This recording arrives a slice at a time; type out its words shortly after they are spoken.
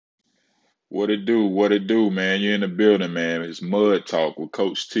What it do? What it do, man? You're in the building, man. It's Mud Talk with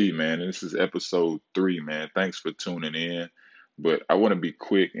Coach T, man. And this is episode 3, man. Thanks for tuning in. But I want to be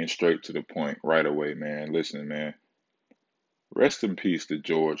quick and straight to the point right away, man. Listen, man. Rest in peace to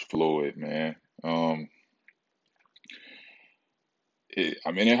George Floyd, man. Um,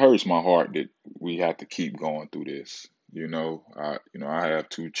 it hurts my heart that we have to keep going through this. I have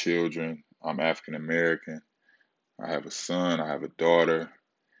 2 children. I'm African American. I have a son. I have a daughter,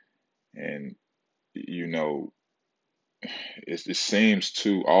 and you know, it seems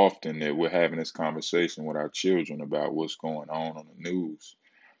too often that we're having this conversation with our children about what's going on the news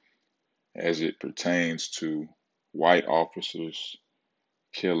as it pertains to white officers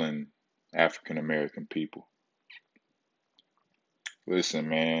killing African American people. Listen,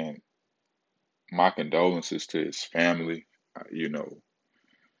 man, my condolences to his family.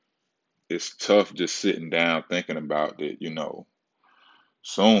 It's tough just sitting down thinking about that.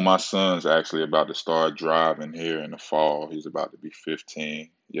 Soon my son's actually about to start driving here in the fall. He's about to be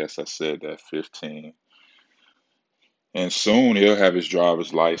 15. Yes, I said that, 15. And soon he'll have his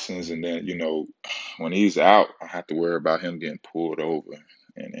driver's license, and then when he's out, I have to worry about him getting pulled over,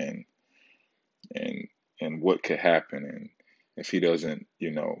 and and and and what could happen, and if he doesn't,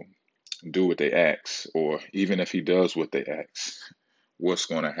 do what they ask, or even if he does what they ask, what's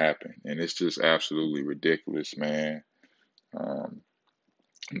going to happen? And it's just absolutely ridiculous, man. Um,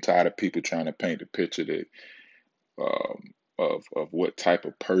 I'm tired of people trying to paint the picture that of what type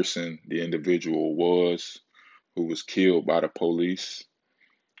of person the individual was who was killed by the police.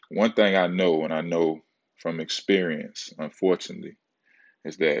 One thing I know, and I know from experience, unfortunately,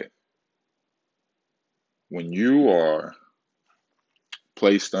 is that when you are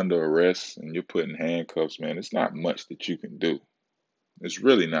placed under arrest and you're put in handcuffs, man, it's not much that you can do. It's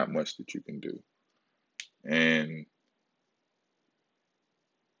really not much that you can do. And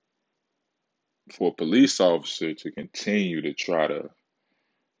for a police officer to continue to try to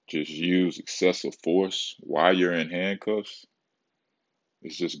just use excessive force while you're in handcuffs,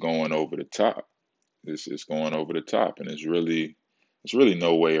 it's just going over the top. It's going over the top, and it's really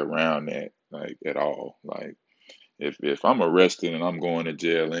no way around that, like at all. Like if I'm arrested and I'm going to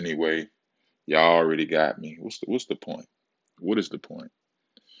jail anyway, y'all already got me. What's the point? What is the point?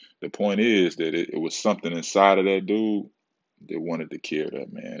 The point is that it was something inside of that dude that wanted to kill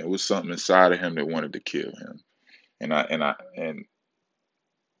that man. It was something inside of him that wanted to kill him. And I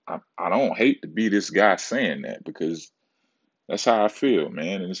don't hate to be this guy saying that, because that's how I feel,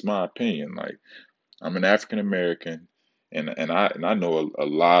 man, and it's my opinion. Like, I'm an African American, and I know a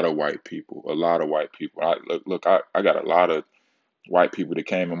lot of white people, a lot of white people. I got a lot of white people that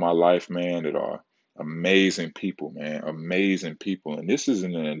came in my life, man, that are amazing people, man, amazing people. And this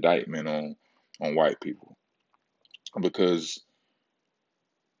isn't an indictment on white people, because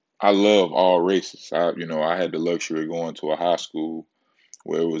I love all races. I had the luxury of going to a high school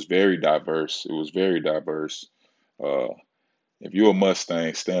where it was very diverse. It was very diverse. Uh, if you're a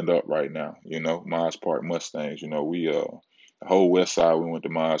Mustang, stand up right now. Myers Park Mustangs. The whole West Side, we went to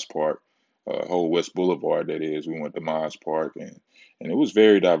Myers Park. Whole West Boulevard, that is, we went to Myers Park, and it was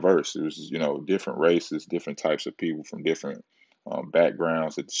very diverse. It was, different races, different types of people from different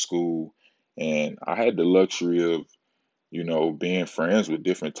backgrounds at the school, and I had the luxury of, being friends with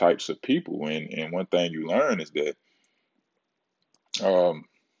different types of people. And one thing you learn is that um,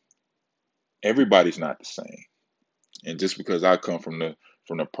 everybody's not the same. And just because I come from the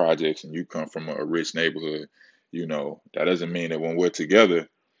projects and you come from a rich neighborhood, that doesn't mean that when we're together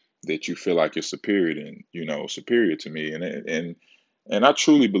that you feel like you're superior and superior to me. And I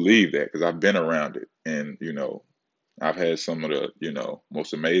truly believe that, because I've been around it, and I've had some of the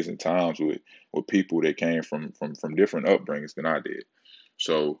most amazing times with people that came from different upbringings than I did.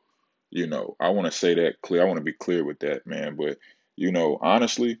 So I want to say that clear. I want to be clear with that, man. But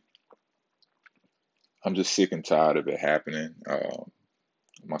honestly, I'm just sick and tired of it happening.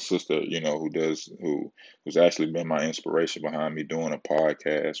 My sister, who's actually been my inspiration behind me doing a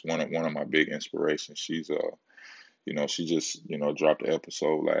podcast. One of my big inspirations. She just dropped an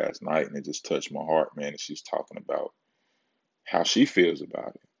episode last night, and it just touched my heart, man. And she's talking about how she feels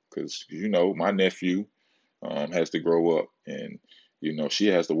about it, because my nephew has to grow up, and she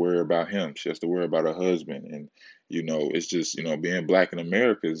has to worry about him. She has to worry about her husband, and it's just being black in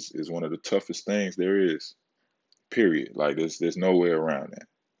America is one of the toughest things there is. Period. Like, there's no way around that.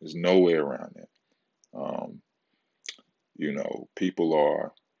 There's no way around that. Um, People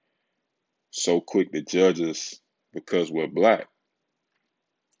are so quick to judge us because we're black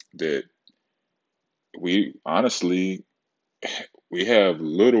that we honestly we have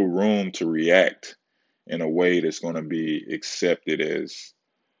little room to react in a way that's going to be accepted as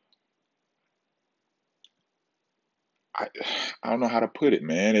I, I don't know how to put it,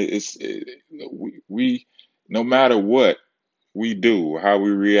 man. We no matter what we do, how we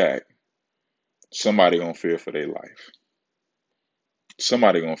react, somebody gonna fear for their life.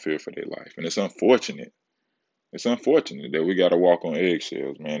 Somebody gonna fear for their life, and it's unfortunate. It's unfortunate that we got to walk on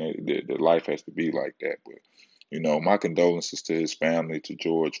eggshells, man. The life has to be like that. But my condolences to his family, to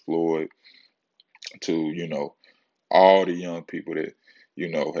George Floyd, to all the young people that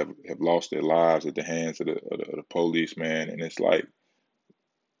have lost their lives at the hands of the police, man. And it's like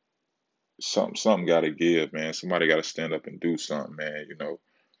something got to give, man. Somebody got to stand up and do something, man.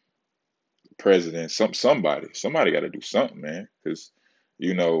 President, somebody got to do something, man. Because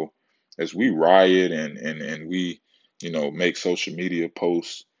you know, as we riot and we make social media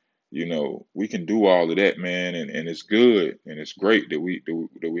posts, we can do all of that, man, and it's good and it's great that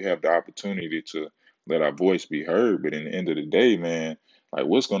we have the opportunity to let our voice be heard. But in the end of the day, man, like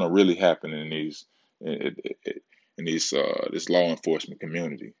what's gonna really happen in in, in these this law enforcement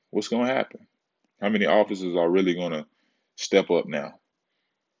community? What's gonna happen? How many officers are really gonna step up now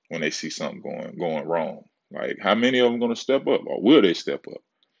when they see something going wrong? Like, how many of them going to step up, or will they step up,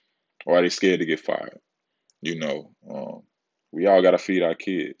 or are they scared to get fired? You know, um, we all got to feed our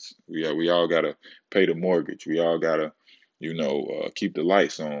kids. We all got to pay the mortgage. We all got to, keep the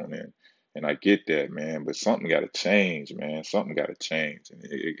lights on, and I get that, man. But something got to change, man. Something got to change, and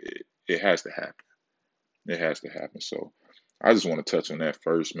it has to happen. It has to happen. So I just want to touch on that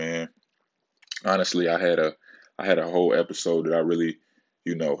first, man. Honestly, I had a whole episode that I really,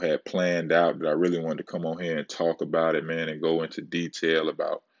 had planned out, that I really wanted to come on here and talk about it, man, and go into detail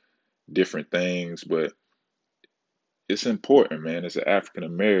about different things. But it's important, man, as an African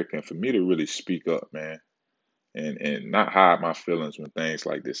American, for me to really speak up, man, and not hide my feelings when things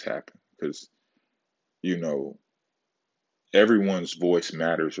like this happen. Because, you know, everyone's voice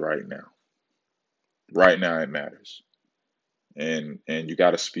matters right now. Right now it matters. And you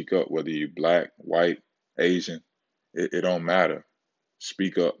gotta speak up, whether you're black, white, Asian, it don't matter.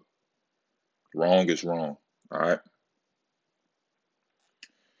 Speak up. Wrong is wrong. All right.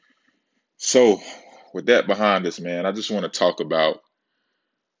 So, with that behind us, man, I just want to talk about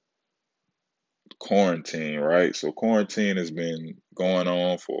quarantine, right? So, quarantine has been going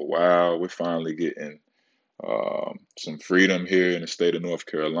on for a while. We're finally getting some freedom here in the state of North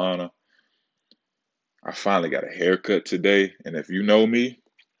Carolina. I finally got a haircut today. And if you know me,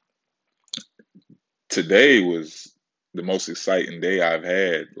 today was the most exciting day I've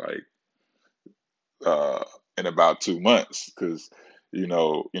had, like, uh, in about 2 months. Because,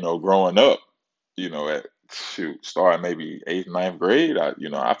 growing up, at starting maybe eighth, ninth grade, I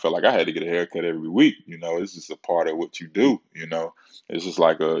felt like I had to get a haircut every week. It's just a part of what you do. It's just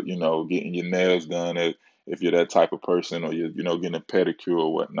like getting your nails done if you're that type of person, or you're, getting a pedicure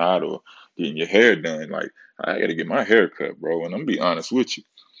or whatnot, or getting your hair done. Like, I got to get my hair cut, bro. And I'm gonna be honest with you,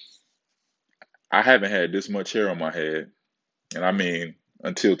 I haven't had this much hair on my head, and I mean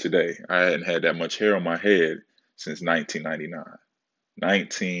until today, I hadn't had that much hair on my head since 1999.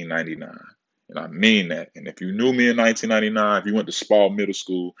 1999. And I mean that. And if you knew me in 1999, if you went to Spall Middle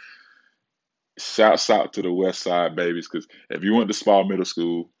School, shouts out to the West Side babies. Because if you went to Spall Middle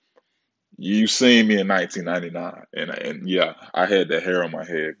School, you seen me in 1999. And yeah, I had that hair on my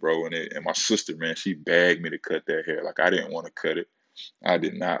head, bro. And my sister, man, she begged me to cut that hair. Like, I didn't want to cut it. I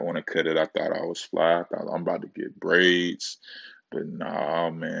did not want to cut it. I thought I was fly. I thought I'm about to get braids. But nah,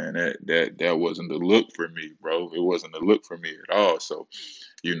 man, that wasn't the look for me, bro. It wasn't the look for me at all. So,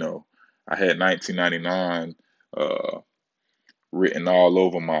 you know, I had 1999 uh, written all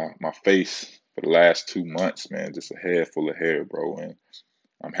over my face for the last 2 months, man. Just a head full of hair, bro. And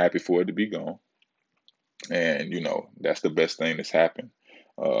I'm happy for it to be gone. And that's the best thing that's happened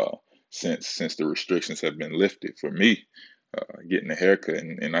uh, since the restrictions have been lifted for me. Getting a haircut,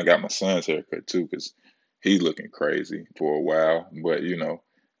 and I got my son's haircut too, because he's looking crazy for a while. But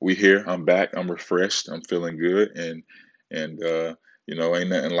we here. I'm back. I'm refreshed. I'm feeling good, and ain't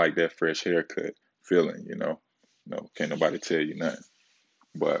nothing like that fresh haircut feeling. No, can't nobody tell you nothing.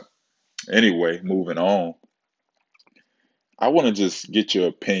 But anyway, moving on. I want to just get your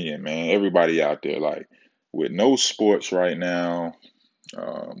opinion, man. Everybody out there, like, with no sports right now,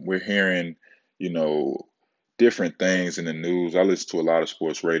 we're hearing, you know, different things in the news. I listen to a lot of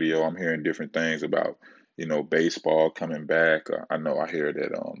sports radio. I'm hearing different things about, baseball coming back. I know I hear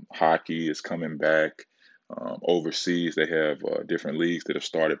that hockey is coming back. Overseas, they have different leagues that have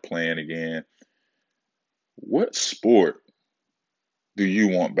started playing again. What sport do you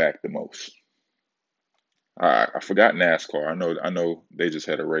want back the most? I forgot NASCAR. I know they just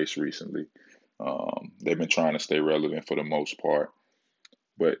had a race recently. They've been trying to stay relevant for the most part.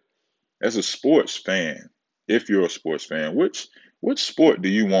 But as a sports fan, if you're a sports fan, which sport do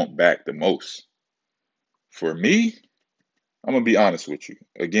you want back the most? For me, I'm gonna be honest with you.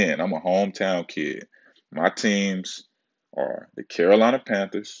 Again, I'm a hometown kid. My teams are the Carolina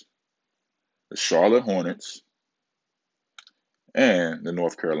Panthers, the Charlotte Hornets, and the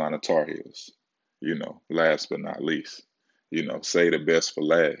North Carolina Tar Heels. Last but not least. Say the best for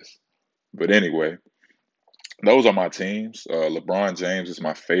last. But anyway, those are my teams. LeBron James is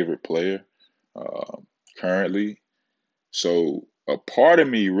my favorite player uh, currently. So a part of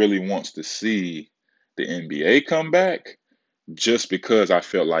me really wants to see the NBA come back just because I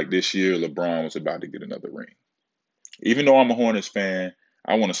felt like this year LeBron was about to get another ring. Even though I'm a Hornets fan,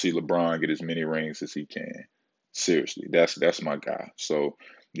 I want to see LeBron get as many rings as he can. Seriously, that's my guy. So,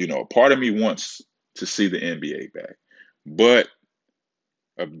 a part of me wants to see the NBA back. But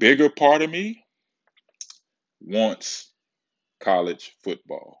a bigger part of me wants college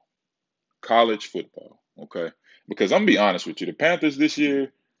football. College football, okay? Because I'm gonna be honest with you, the Panthers this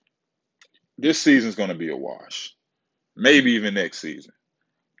season's gonna be a wash. Maybe even next season.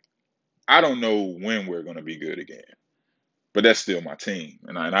 I don't know when we're gonna be good again. But that's still my team,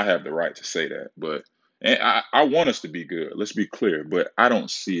 and I have the right to say that. But and I want us to be good. Let's be clear, but I don't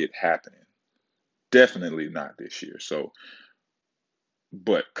see it happening. Definitely not this year. So,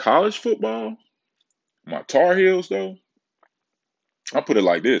 but college football, my Tar Heels though, I put it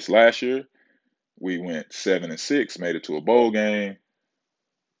like this: last year we went 7-6, made it to a bowl game.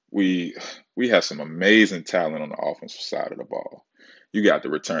 We we had some amazing talent on the offensive side of the ball. You got the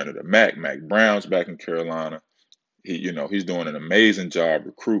return of the Mac Brown's back in Carolina. He's doing an amazing job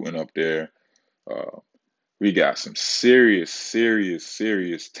recruiting up there. Uh, We got some serious, serious,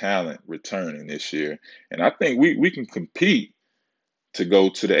 serious talent returning this year. And I think we can compete to go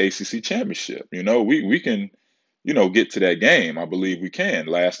to the ACC championship. We can, get to that game. I believe we can.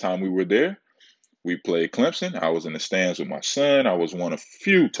 Last time we were there, we played Clemson. I was in the stands with my son. I was one of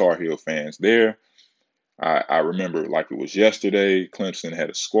few Tar Heel fans there. I remember like it was yesterday. Clemson had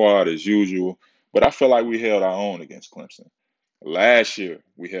a squad as usual, but I feel like we held our own against Clemson. Last year,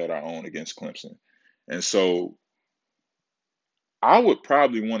 we held our own against Clemson. And so I would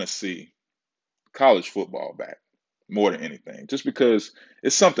probably want to see college football back more than anything, just because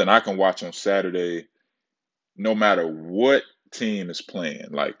it's something I can watch on Saturday, no matter what team is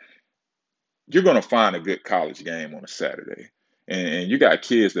playing. Like you're gonna find a good college game on a Saturday, and you got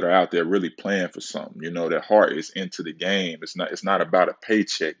kids that are out there really playing for something. Their heart is into the game. It's not about a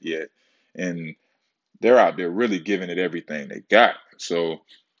paycheck yet, and they're out there really giving it everything they got. So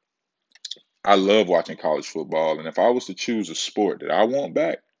I love watching college football, and if I was to choose a sport that I want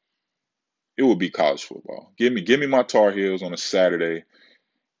back, it would be college football. Give me my Tar Heels on a Saturday.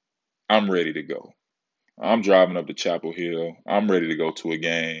 I'm ready to go. I'm driving up to Chapel Hill. I'm ready to go to a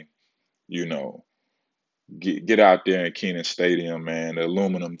game. You know, get out there in Kenan Stadium, man, the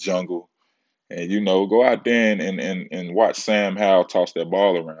aluminum jungle, and go out there and watch Sam Howell toss that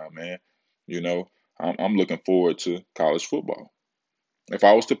ball around, man. You know, I'm looking forward to college football. If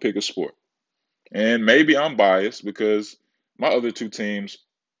I was to pick a sport, and maybe I'm biased because my other two teams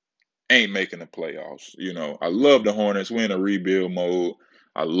ain't making the playoffs. I love the Hornets. We're in a rebuild mode.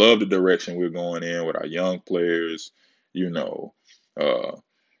 I love the direction we're going in with our young players. You know, uh,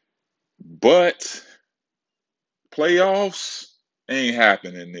 but playoffs ain't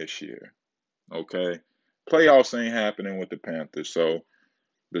happening this year. Okay, playoffs ain't happening with the Panthers. So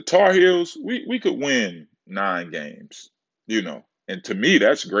the Tar Heels, we could win 9 games. And to me,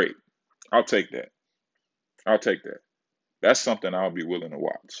 that's great. I'll take that. I'll take that. That's something I'll be willing to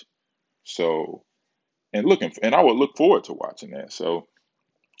watch. So and I would look forward to watching that. So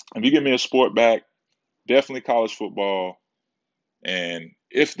if you give me a sport back, definitely college football. And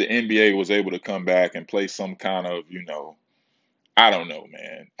if the NBA was able to come back and play some kind of, I don't know,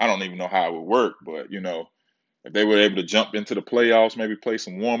 man. I don't even know how it would work, but if they were able to jump into the playoffs, maybe play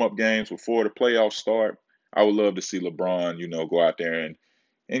some warm-up games before the playoffs start, I would love to see LeBron, go out there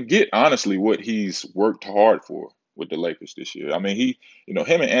and get honestly what he's worked hard for with the Lakers this year. I mean,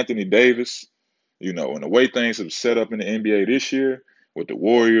 him and Anthony Davis, and the way things have set up in the NBA this year with the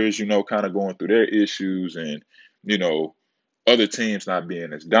Warriors, kind of going through their issues and, you know, other teams not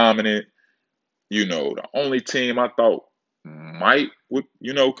being as dominant. The only team I thought might would,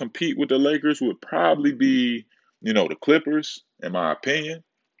 compete with the Lakers would probably be, the Clippers, in my opinion,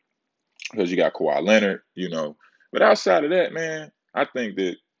 because you got Kawhi Leonard, But outside of that, man, I think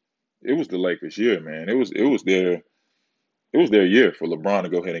that it was the Lakers' year, man. It was their year for LeBron to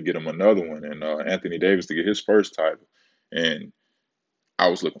go ahead and get him another one, and Anthony Davis to get his first title. And I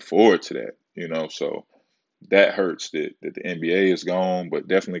was looking forward to that. So that hurts that the NBA is gone, but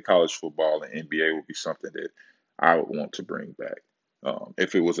definitely college football and NBA would be something that I would want to bring back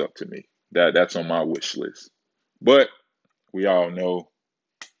if it was up to me. That's on my wish list. But we all know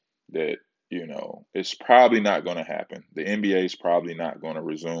that it's probably not going to happen. The NBA is probably not going to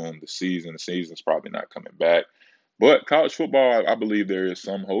resume the season. The season's probably not coming back. But college football, I believe there is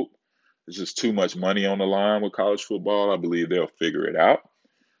some hope. There's just too much money on the line with college football. I believe they'll figure it out.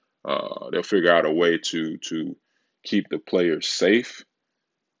 They'll figure out a way to keep the players safe,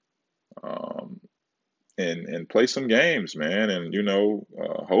 um, and play some games, man, and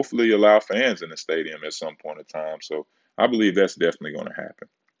hopefully allow fans in the stadium at some point in time. So I believe that's definitely going to happen.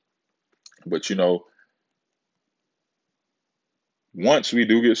 But once we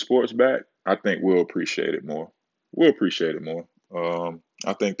do get sports back, I think we'll appreciate it more. We'll appreciate it more.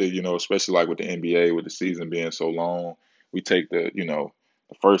 I think that, especially like with the NBA, with the season being so long, we take the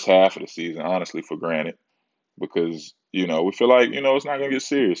first half of the season honestly for granted because, we feel like, it's not going to get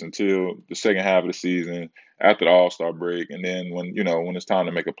serious until the second half of the season after the All-Star break. And then when it's time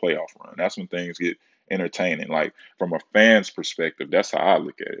to make a playoff run, that's when things get entertaining. Like from a fan's perspective, that's how I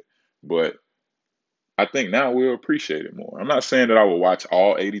look at it. But I think now we'll appreciate it more. I'm not saying that I will watch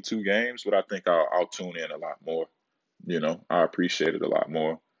all 82 games, but I think I'll tune in a lot more. I appreciate it a lot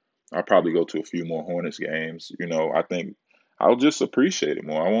more. I'll probably go to a few more Hornets games. I think I'll just appreciate it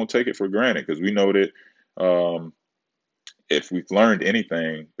more. I won't take it for granted because we know that if we've learned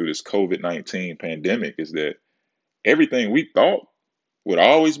anything through this COVID-19 pandemic is that everything we thought would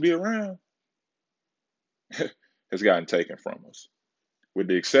always be around has gotten taken from us, with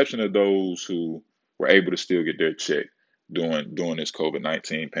the exception of those who were able to still get their check during this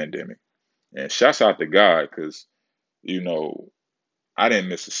COVID-19 pandemic. And shouts out to God because, you know, I didn't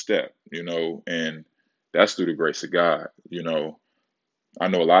miss a step, and that's through the grace of God. I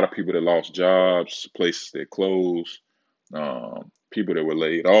know a lot of people that lost jobs, places that closed, people that were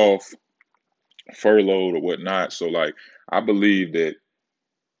laid off, furloughed or whatnot. So like I believe that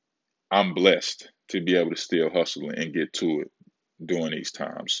I'm blessed to be able to still hustle and get to it during these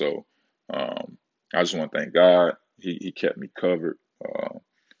times. So um, I just want to thank God. He kept me covered.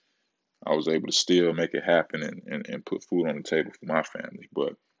 I was able to still make it happen and put food on the table for my family.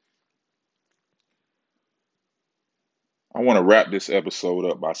 But I want to wrap this episode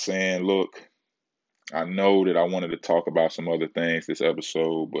up by saying, look, I know that I wanted to talk about some other things this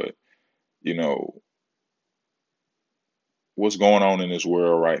episode, but you know, what's going on in this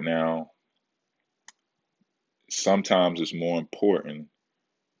world right now, sometimes it's more important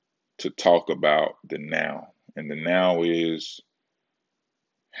to talk about the now. And the now is,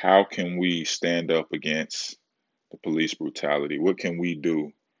 how can we stand up against the police brutality? What can we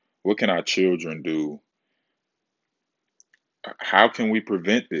do? What can our children do? How can we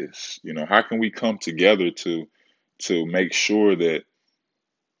prevent this? How can we come together to make sure that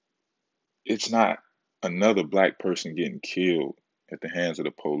it's not another black person getting killed at the hands of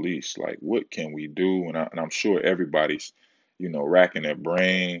the police? Like, what can we do? And I'm sure everybody's, racking their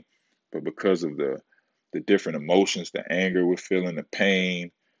brain, but because of the different emotions, the anger we're feeling, the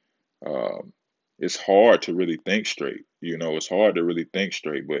pain, um, it's hard to really think straight. It's hard to really think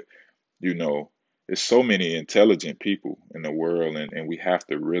straight, but you know, there's so many intelligent people in the world, and we have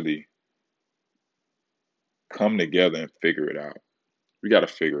to really come together and figure it out. We got to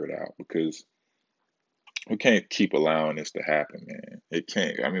figure it out because we can't keep allowing this to happen, man. It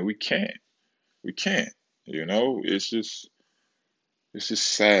can't. I mean, we can't. We can't. It's just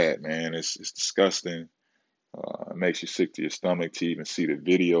sad, man. It's disgusting. It makes you sick to your stomach to even see the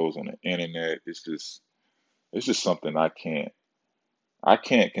videos on the internet. It's just something I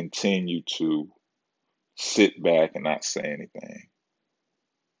can't continue to sit back and not say anything.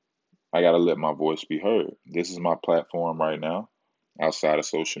 I got to let my voice be heard. This is my platform right now outside of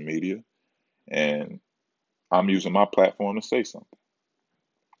social media, and I'm using my platform to say something.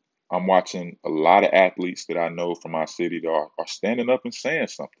 I'm watching a lot of athletes that I know from my city that are standing up and saying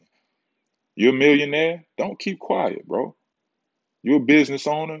something. You're a millionaire? Don't keep quiet, bro. You're a business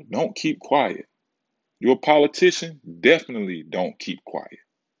owner? Don't keep quiet. You're a politician? Definitely don't keep quiet.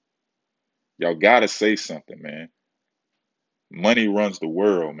 Y'all got to say something, man. Money runs the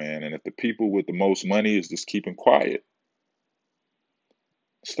world, man. And if the people with the most money is just keeping quiet,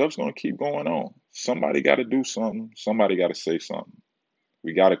 stuff's going to keep going on. Somebody got to do something. Somebody got to say something.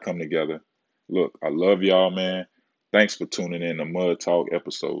 We got to come together. Look, I love y'all, man. Thanks for tuning in to Mud Talk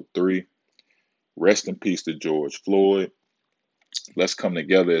episode 3. Rest in peace to George Floyd. Let's come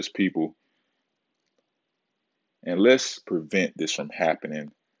together as people and let's prevent this from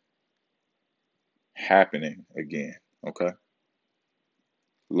happening again. Okay?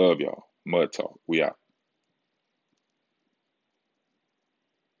 Love y'all. Mud Talk. We out.